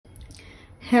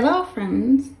Hello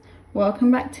friends, welcome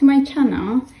back to my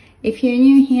channel. If you're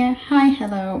new here, hi,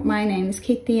 hello, my name is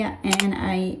Kitija and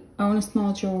I own a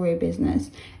small jewelry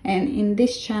business, and in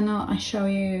this channel I show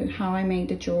you how I make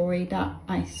the jewelry that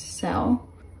I sell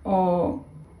or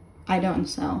I don't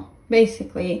sell.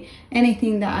 Basically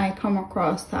anything that I come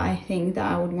across that I think that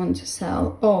I would want to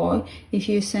sell, or if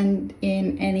you send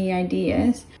in any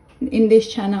ideas, in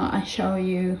this channel I show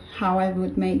you how I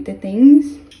would make the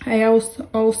things. I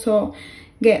also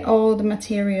get all the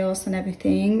materials and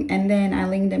everything, and then I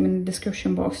link them in the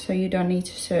description box so you don't need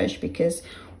to search, because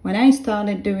when I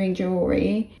started doing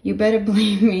jewelry, you better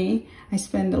believe me, I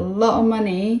spent a lot of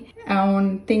money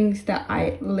on things that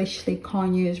I literally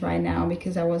can't use right now,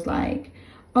 because I was like,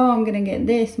 oh, I'm gonna get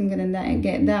this, I'm gonna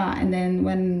get that, and then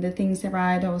when the things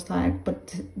arrived I was like,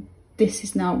 but this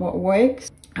is not what works.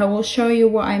 I will show you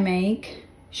what I make,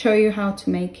 show you how to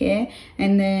make it,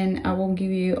 and then I will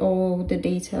give you all the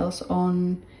details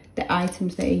on the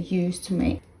items that I use to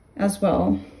make as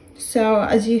well. So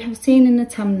as you have seen in the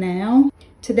thumbnail,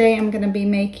 today I'm going to be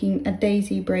making a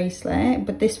daisy bracelet,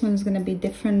 but this one's going to be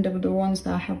different than the ones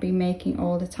that I have been making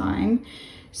all the time.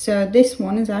 So this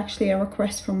one is actually a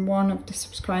request from one of the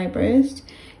subscribers.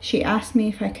 She asked me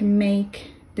if I can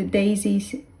make the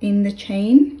daisies in the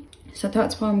chain, so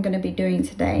that's what I'm going to be doing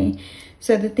today.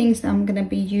 So the things that I'm going to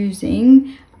be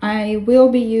using, I will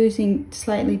be using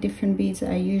slightly different beads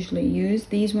that I usually use.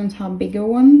 These ones are bigger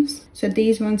ones. So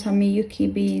these ones are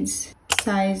Miyuki beads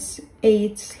size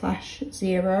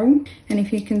 8/0. And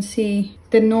if you can see,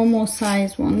 the normal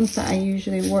size ones that I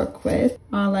usually work with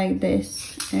are like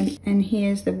this. And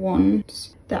here's the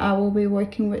ones that I will be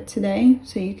working with today,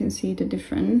 so you can see the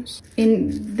difference.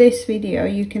 In this video,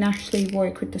 you can actually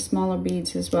work with the smaller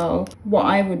beads as well. What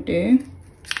I would do,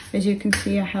 as you can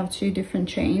see, I have two different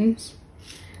chains.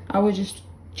 I would just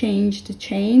change the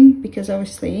chain, because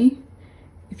obviously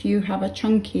if you have a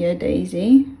chunkier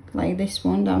daisy like this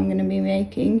one that I'm going to be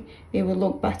making, it will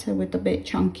look better with a bit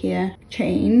chunkier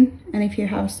chain, and if you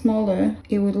have smaller,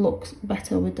 it would look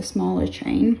better with the smaller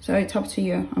chain. So it's up to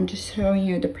you, I'm just showing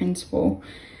you the principle.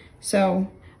 So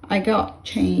I got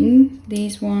chain,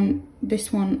 this one is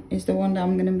the one that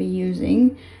I'm going to be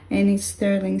using, and it's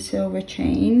sterling silver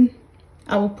chain.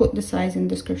 I will put the size in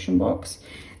the description box.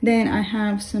 Then I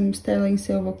have some sterling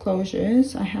silver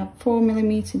closures. I have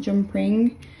 4mm jump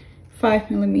ring,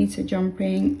 5mm jump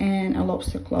ring, and a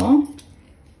lobster claw.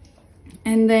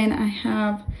 And then I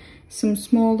have some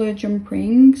smaller jump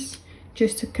rings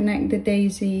just to connect the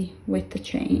daisy with the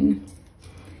chain.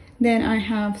 Then I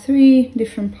have 3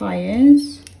 different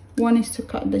pliers. 1 is to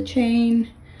cut the chain,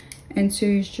 and 2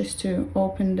 is just to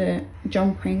open the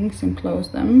jump rings and close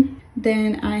them.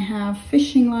 Then I have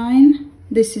fishing line.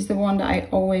 This is the one that I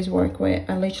always work with.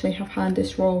 I literally have had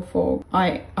this roll for,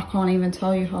 I can't even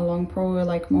tell you how long, probably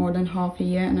like more than half a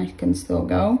year, and I can still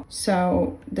go.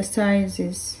 So the size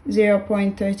is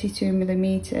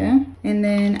 0.32mm. And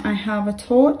then I have a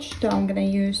torch that I'm gonna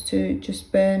use to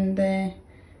just burn the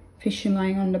fishing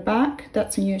line on the back.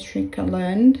 That's a new trick I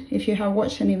learned. If you have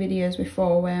watched any videos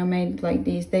before where I made like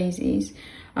these daisies,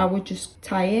 I would just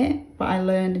tie it, but I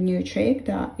learned a new trick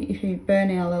that if you burn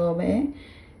it a little bit,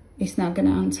 it's not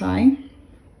gonna untie.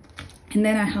 And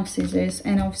then I have scissors,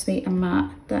 and obviously a mat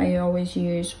that I always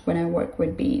use when I work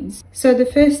with beads. So the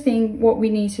first thing what we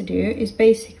need to do is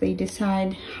basically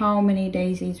decide how many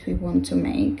daisies we want to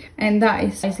make, and that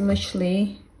is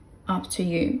literally up to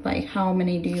you. Like, how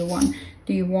many do you want?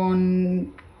 Do you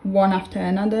want one after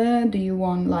another? Do you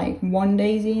want like 1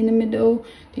 daisy in the middle?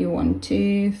 Do you want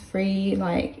 2, 3?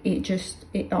 Like,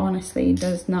 it honestly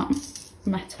does not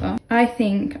matter. I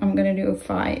think I'm gonna do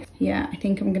 5. Yeah, I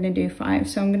think I'm gonna do 5.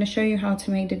 So I'm gonna show you how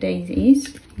to make the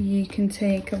daisies. You can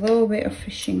take a little bit of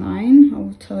fishing line. I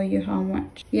will tell you how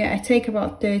much. Yeah, I take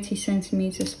about 30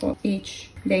 centimeters for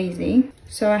each daisy.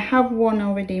 So I have one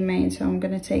already made, so I'm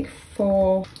gonna take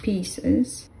 4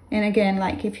 pieces. And again,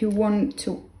 like, if you want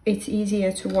to, it's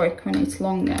easier to work when it's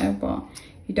longer, but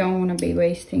you don't want to be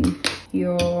wasting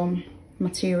your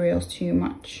materials too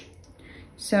much.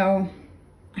 So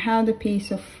I have the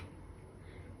piece of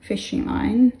fishing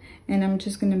line, and I'm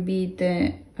just going to bead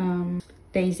the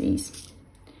daisies.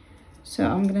 So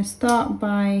I'm going to start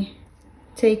by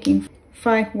taking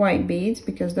 5 white beads,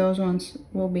 because those ones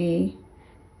will be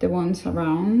the ones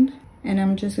around, and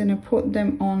I'm just going to put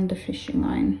them on the fishing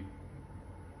line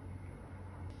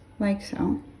like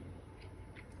so.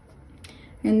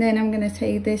 And then I'm going to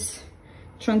take this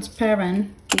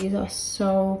transparent. These are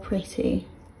so pretty.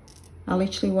 I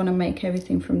literally want to make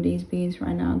everything from these beads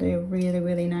right now. They're really,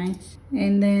 really nice.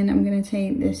 And then I'm going to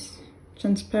take this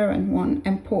transparent one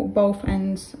and put both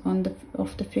ends on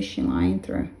of the fishing line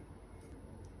through.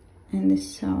 and this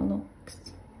is how it looks.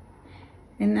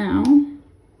 And now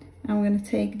I'm going to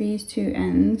take these two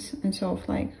ends and sort of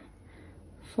like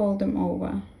fold them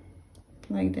over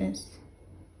like this.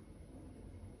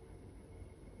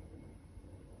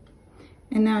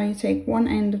 And now you take one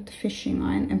end of the fishing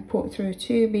line and put through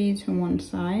 2 beads on one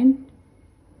side.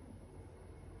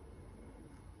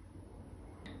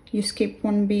 You skip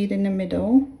 1 bead in the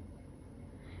middle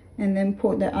and then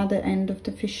put the other end of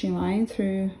the fishing line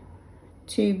through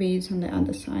 2 beads on the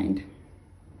other side.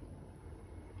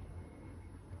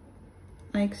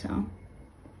 Like so.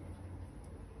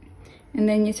 And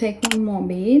then you take 1 more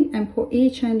bead and put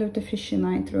each end of the fishing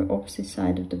line through opposite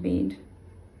side of the bead.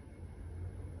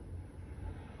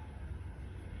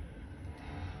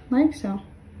 Like so.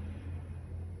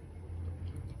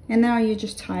 And now you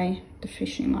just tie the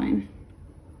fishing line.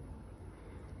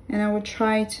 And I would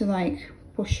try to like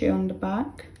push it on the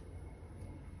back.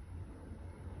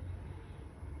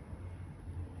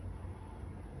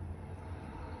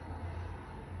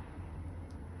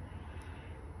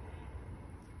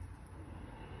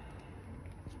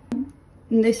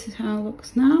 And this is how it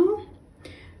looks now.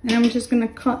 And I'm just gonna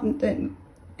cut the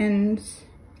ends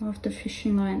of the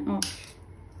fishing line off.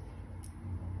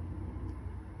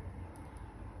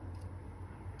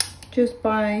 Just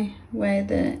by where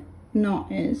the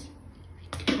knot is.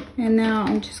 And now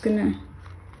I'm just gonna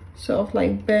sort of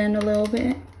like burn a little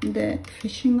bit the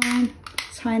fishing line,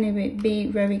 tiny bit. Be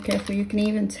very careful. You can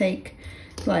even take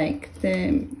like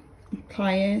the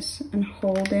pliers and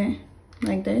hold it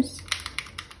like this.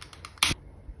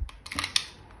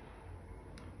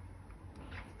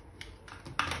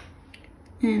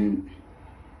 And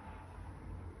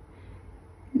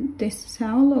this is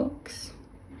how it looks.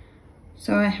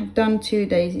 So I have done 2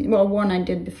 daisies. Well, one I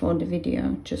did before the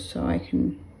video, just so I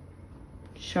can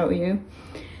show you.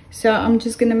 So I'm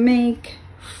just gonna make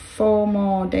 4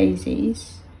 more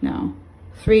daisies. No,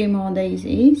 3 more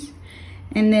daisies.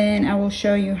 And then I will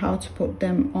show you how to put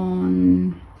them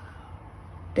on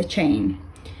the chain.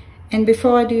 And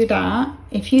before I do that,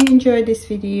 if you enjoyed this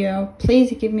video,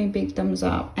 please give me a big thumbs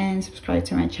up and subscribe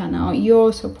to my channel.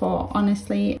 Your support,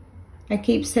 honestly, I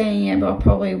keep saying it, but I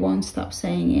probably won't stop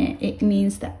saying it. It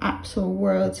means the absolute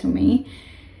world to me.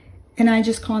 And I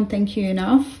just can't thank you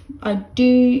enough. I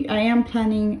am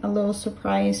planning a little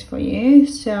surprise for you.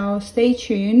 So stay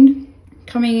tuned.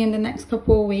 Coming in the next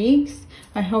couple of weeks.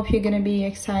 I hope you're gonna be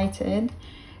excited.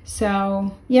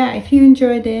 So yeah, if you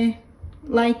enjoyed it,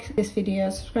 like this video,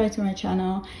 subscribe to my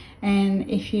channel. And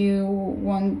if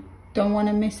you don't want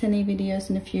to miss any videos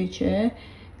in the future,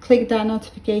 click that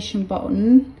notification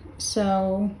button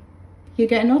so you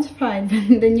get notified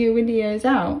when the new video is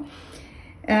out.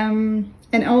 And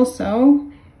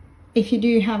also, if you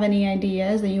do have any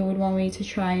ideas that you would want me to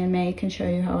try and make and show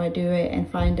you how I do it and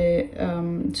find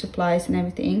the supplies and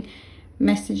everything,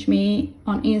 message me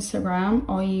on Instagram,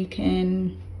 or you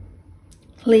can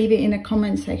leave it in the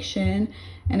comment section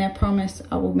and I promise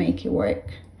I will make it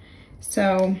work.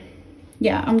 So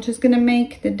yeah, I'm just gonna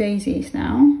make the daisies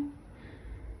now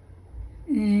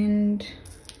and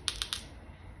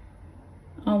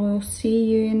I will see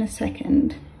you in a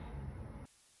second.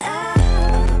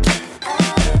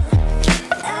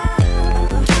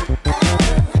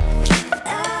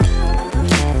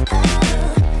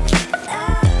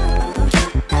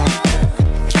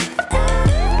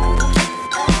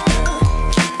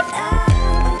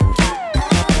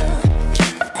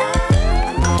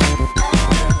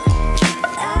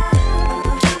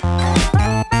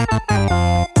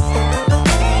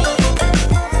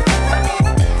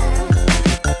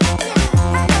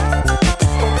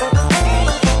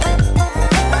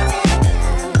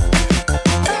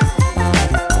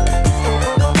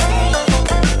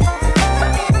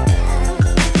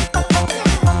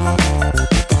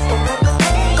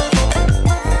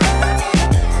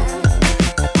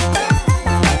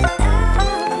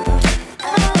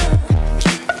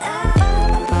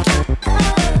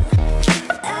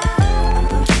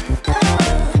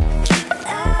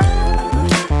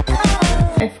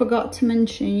 Forgot to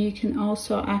mention, you can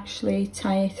also actually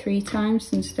tie it 3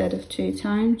 times instead of 2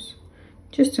 times,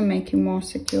 just to make it more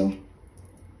secure.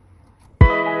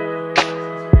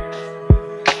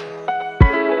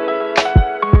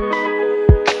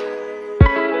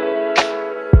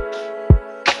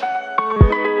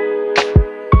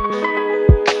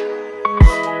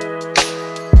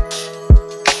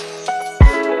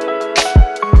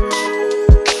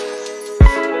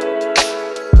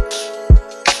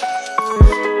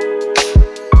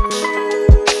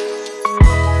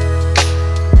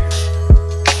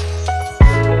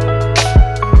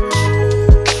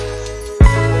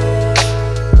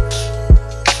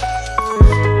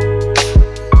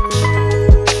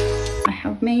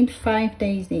 made 5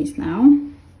 daisies now.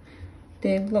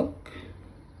 They look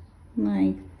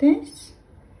like this.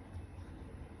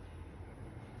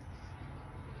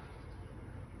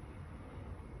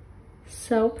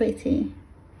 So pretty.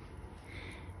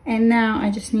 And now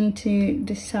I just need to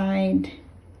decide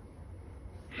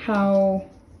how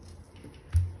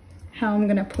I'm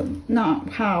gonna put, not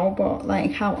how, but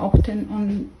like how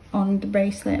often on the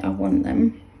bracelet I want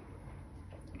them.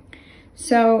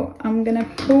 So I'm gonna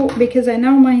put, because I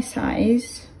know my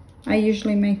size, I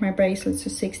usually make my bracelets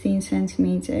to 16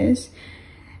 centimeters.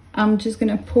 I'm just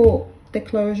gonna put the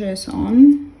closures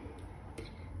on.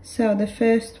 So the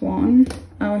first one,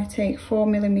 I will take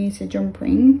 4mm jump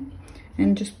ring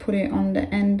and just put it on the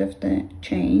end of the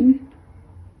chain.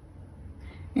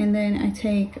 And then I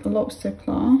take a lobster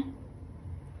claw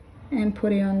and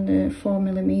put it on the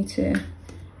 4mm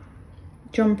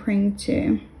jump ring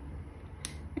too,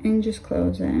 and just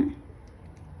close it.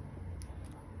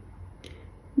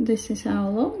 This is how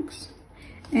it looks.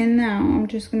 And now I'm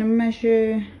just gonna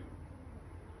measure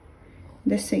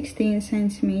the 16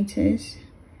 centimeters.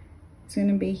 It's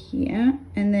gonna be here,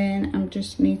 and then I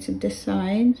just need to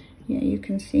decide, yeah, you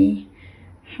can see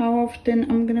how often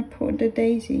I'm gonna put the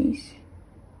daisies.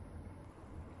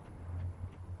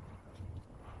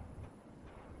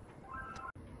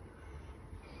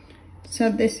 So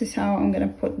this is how I'm gonna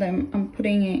put them. I'm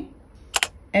putting it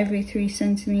every 3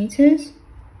 centimeters.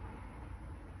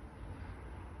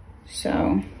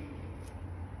 So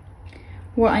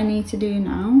what I need to do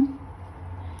now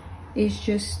is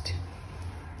just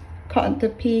cut the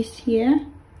piece here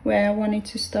where I want it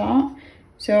to start.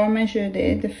 So I measured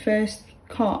it. The first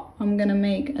cut I'm gonna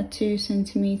make at 2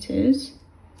 centimeters.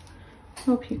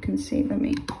 Hope you can see. Let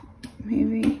me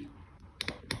maybe.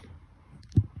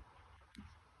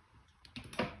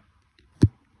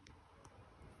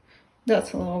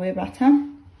 That's a little bit better.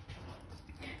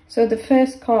 So the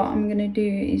first cut I'm gonna do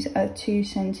is at 2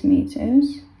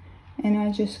 centimeters, and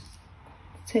I just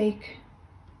take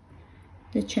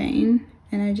the chain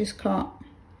and I just cut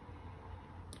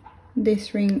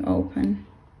this ring open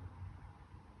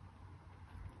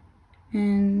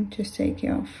and just take it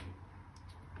off.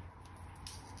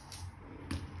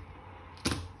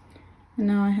 And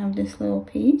now I have this little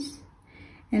piece,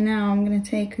 and now I'm gonna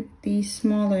take these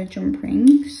smaller jump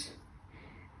rings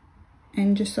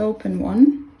and just open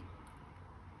one.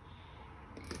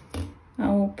 I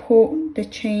will put the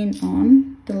chain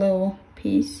on the little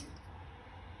piece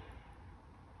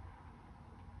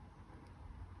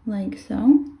like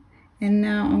so, and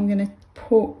now I'm gonna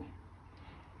put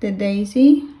the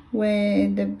daisy where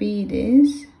the bead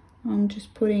is. I'm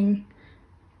just putting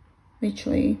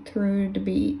literally through the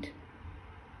bead.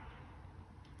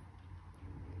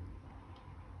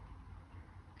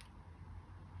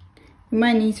 You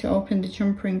might need to open the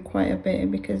jump ring quite a bit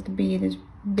because the bead is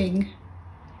big,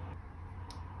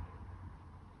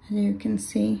 as you can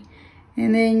see.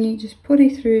 And then you just put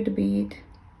it through the bead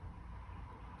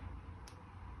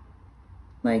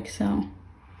like so.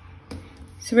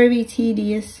 It's a very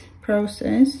tedious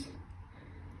process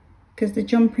because the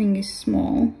jump ring is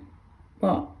small,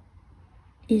 but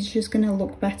it's just gonna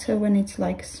look better when it's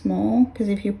like small, because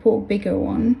if you put a bigger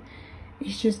one, it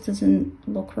just doesn't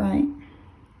look right.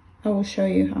 I will show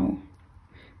you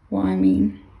what I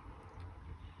mean.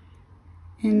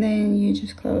 And then you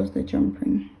just close the jump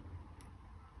ring.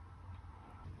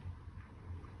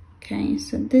 Okay,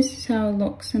 so this is how it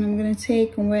looks, and I'm gonna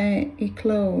take where it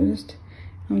closed,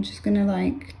 I'm just gonna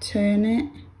like turn it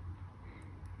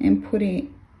and put it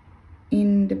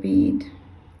in the bead.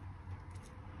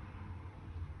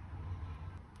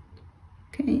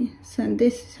 Okay, so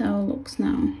this is how it looks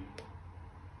now.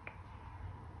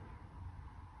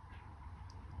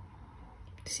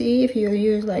 See, if you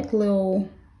use like little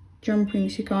jump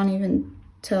rings, you can't even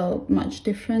tell much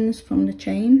difference from the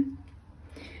chain.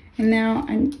 And now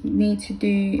I need to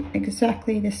do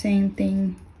exactly the same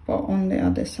thing but on the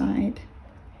other side.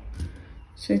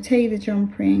 So take the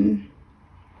jump ring,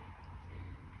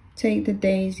 take the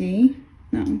daisy,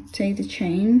 no, take the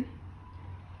chain,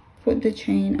 put the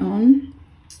chain on,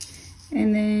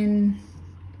 and then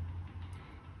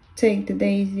take the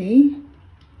daisy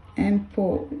and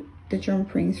put the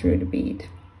jump ring through the bead.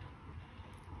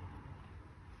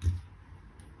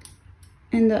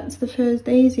 And that's the first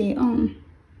daisy on.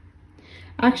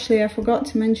 Actually, I forgot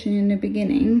to mention in the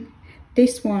beginning,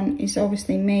 this one is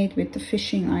obviously made with the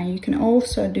fishing line. You can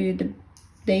also do the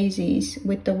daisies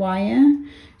with the wire.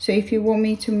 So if you want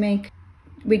me to make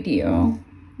video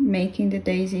making the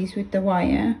daisies with the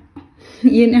wire,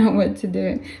 you know what to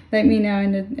do. Let me know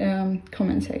in the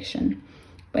comment section.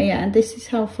 But yeah, this is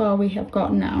how far we have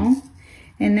got now.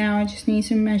 And now I just need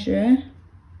to measure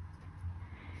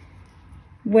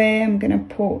where I'm gonna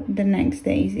put the next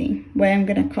daisy, where I'm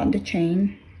gonna cut the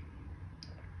chain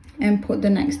and put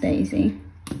the next daisy.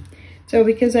 So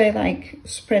because I like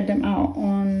spread them out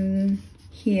on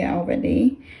here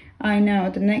already, I know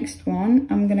the next one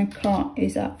I'm gonna cut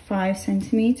is at 5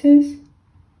 centimeters.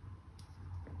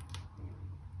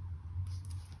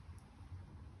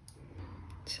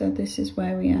 So this is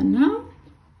where we are now.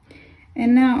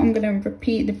 And now I'm gonna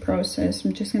repeat the process.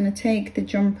 I'm just gonna take the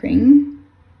jump ring,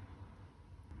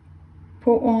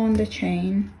 put on the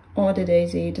chain or the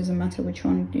daisy, it doesn't matter which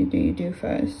one you do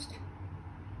first.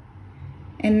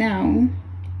 And now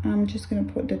I'm just gonna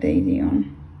put the daisy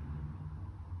on.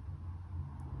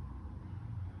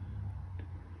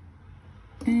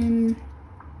 And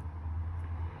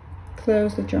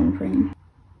close the jump ring.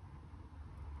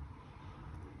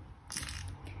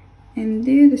 And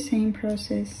do the same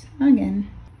process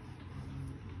again.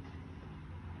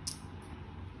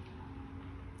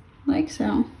 Like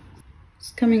so.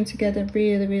 It's coming together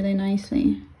really, really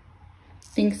nicely. I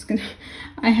think it's gonna,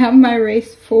 I have my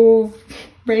wrist full of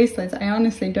bracelets. I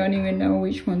honestly don't even know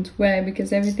which one to wear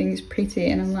because everything is pretty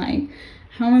and I'm like,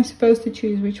 how am I supposed to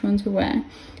choose which one to wear?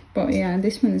 But yeah,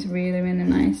 this one is really, really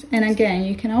nice. And again,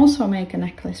 you can also make a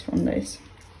necklace from this.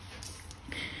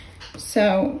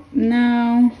 So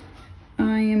now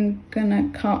I am gonna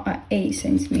cut at 8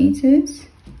 centimeters.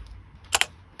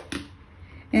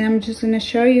 And I'm just gonna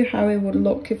show you how it would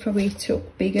look if we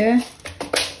took bigger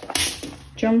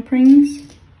jump rings.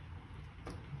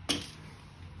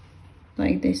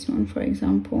 Like this one, for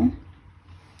example.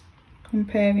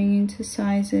 Comparing into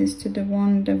sizes to the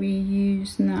one that we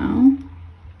use now.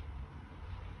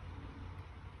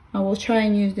 I will try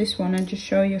and use this one and just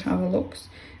show you how it looks.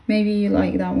 Maybe you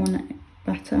like that one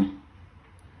better,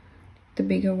 the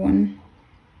bigger one.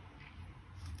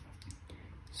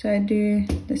 So I do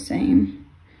the same.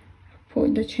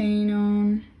 Put the chain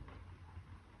on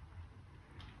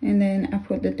and then I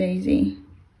put the daisy.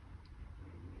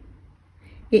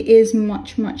 It is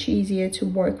much easier to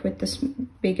work with this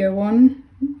bigger one,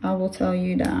 I will tell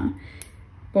you that,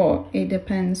 but it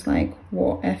depends like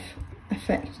what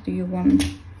effect do you want.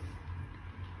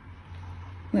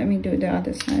 Let me do the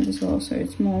other side as well so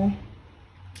it's more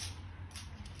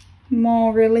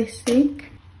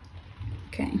realistic.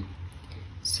 Okay,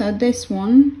 so this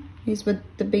one is with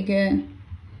the bigger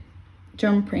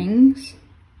jump rings,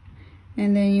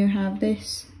 and then you have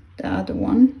this, the other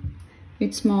one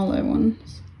with smaller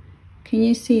ones. Can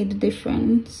you see the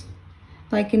difference?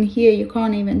 Like in here you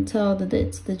can't even tell that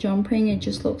it's the jump ring, it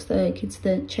just looks like it's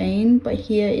the chain, but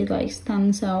here it like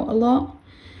stands out a lot.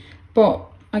 But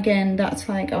again, that's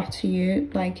like up to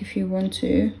you, like if you want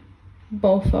to.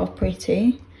 Both are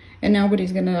pretty and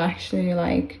nobody's gonna actually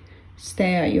like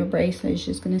stare at your bracelet, it's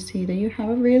just gonna see that you have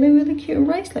a really cute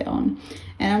bracelet on.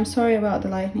 And I'm sorry about the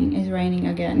lightning, it's raining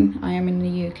again. I am in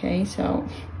the UK, so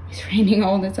it's raining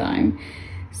all the time.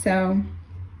 So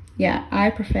yeah,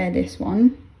 I prefer this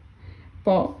one,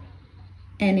 but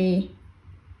any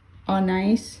are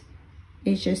nice.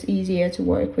 It's just easier to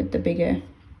work with the bigger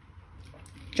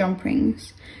jump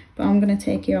rings. But I'm gonna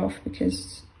take it off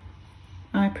because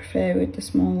I prefer with the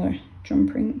smaller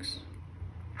jump rings.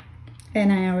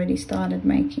 And I already started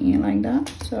making it like that,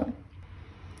 so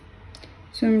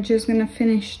I'm just gonna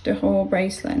finish the whole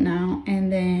bracelet now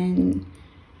and then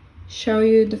show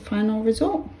you the final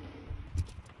result.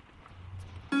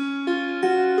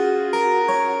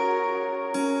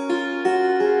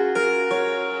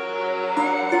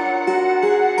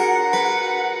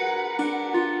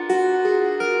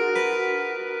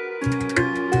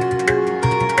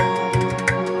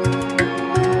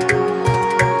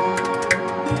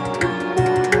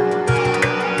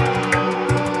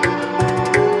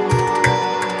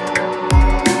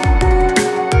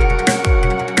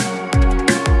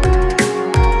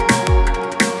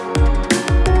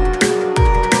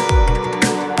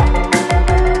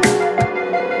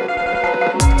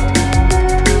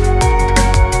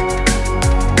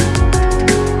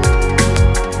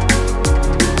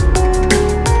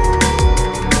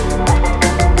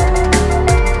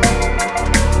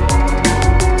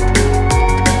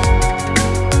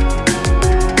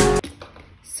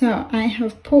 So I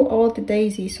have put all the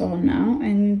daisies on now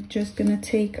and just gonna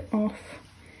take off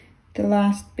the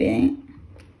last bit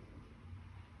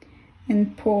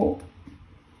and put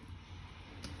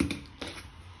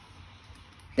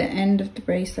the end of the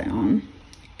bracelet on.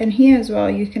 And here as well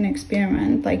you can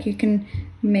experiment, like you can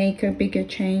make a bigger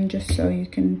chain just so you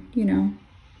can, you know,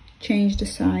 change the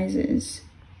sizes.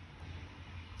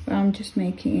 But I'm just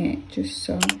making it just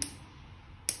so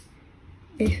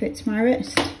it fits my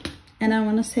wrist. and I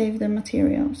want to save the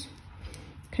materials.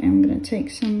 Okay, I'm gonna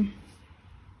take some.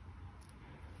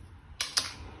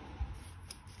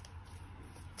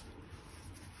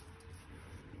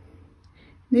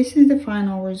 This is the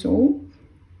final result.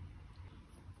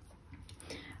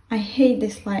 I hate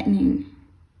this light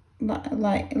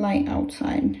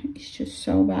outside. It's just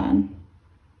so bad.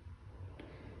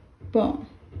 But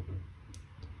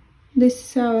this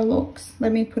is how it looks.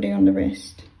 Let me put it on the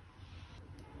wrist.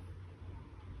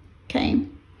 Okay,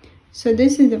 so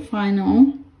this is the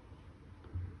final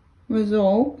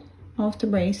result of the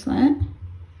bracelet.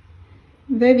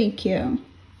 Very cute.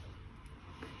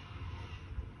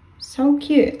 So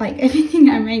cute. Like, everything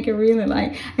I make I really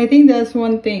like. I think that's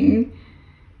one thing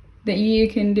that you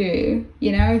can do,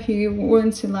 you know, if you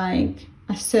want to like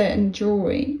a certain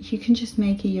jewelry, you can just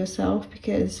make it yourself,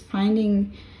 because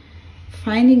finding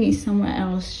it somewhere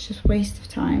else is just a waste of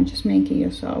time. Just make it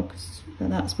yourself, because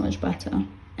that's much better,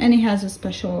 and it has a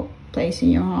special place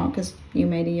in your heart because you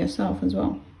made it yourself as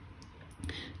well.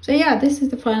 So yeah, this is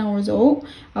the final result.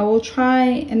 I will try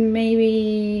and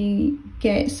maybe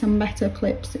get some better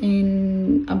clips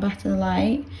in a better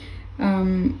light,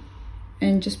 and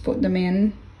just put them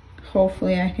in.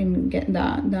 Hopefully I can get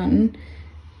that done.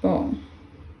 But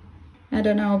I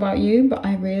don't know about you, but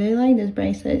I really like this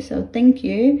bracelet. So thank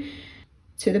you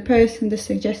to the person that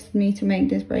suggested me to make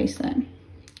this bracelet,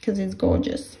 because it's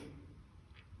gorgeous.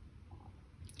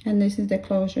 And this is the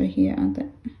closure here,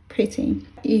 pretty.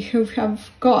 If you have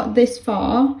got this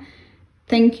far,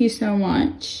 thank you so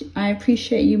much. I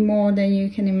appreciate you more than you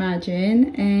can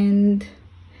imagine. And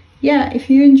yeah, if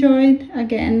you enjoyed,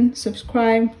 again,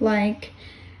 subscribe, like,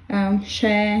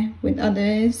 share with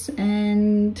others,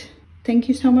 and thank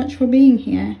you so much for being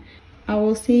here. I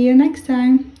will see you next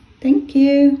time. Thank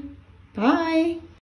you. Bye.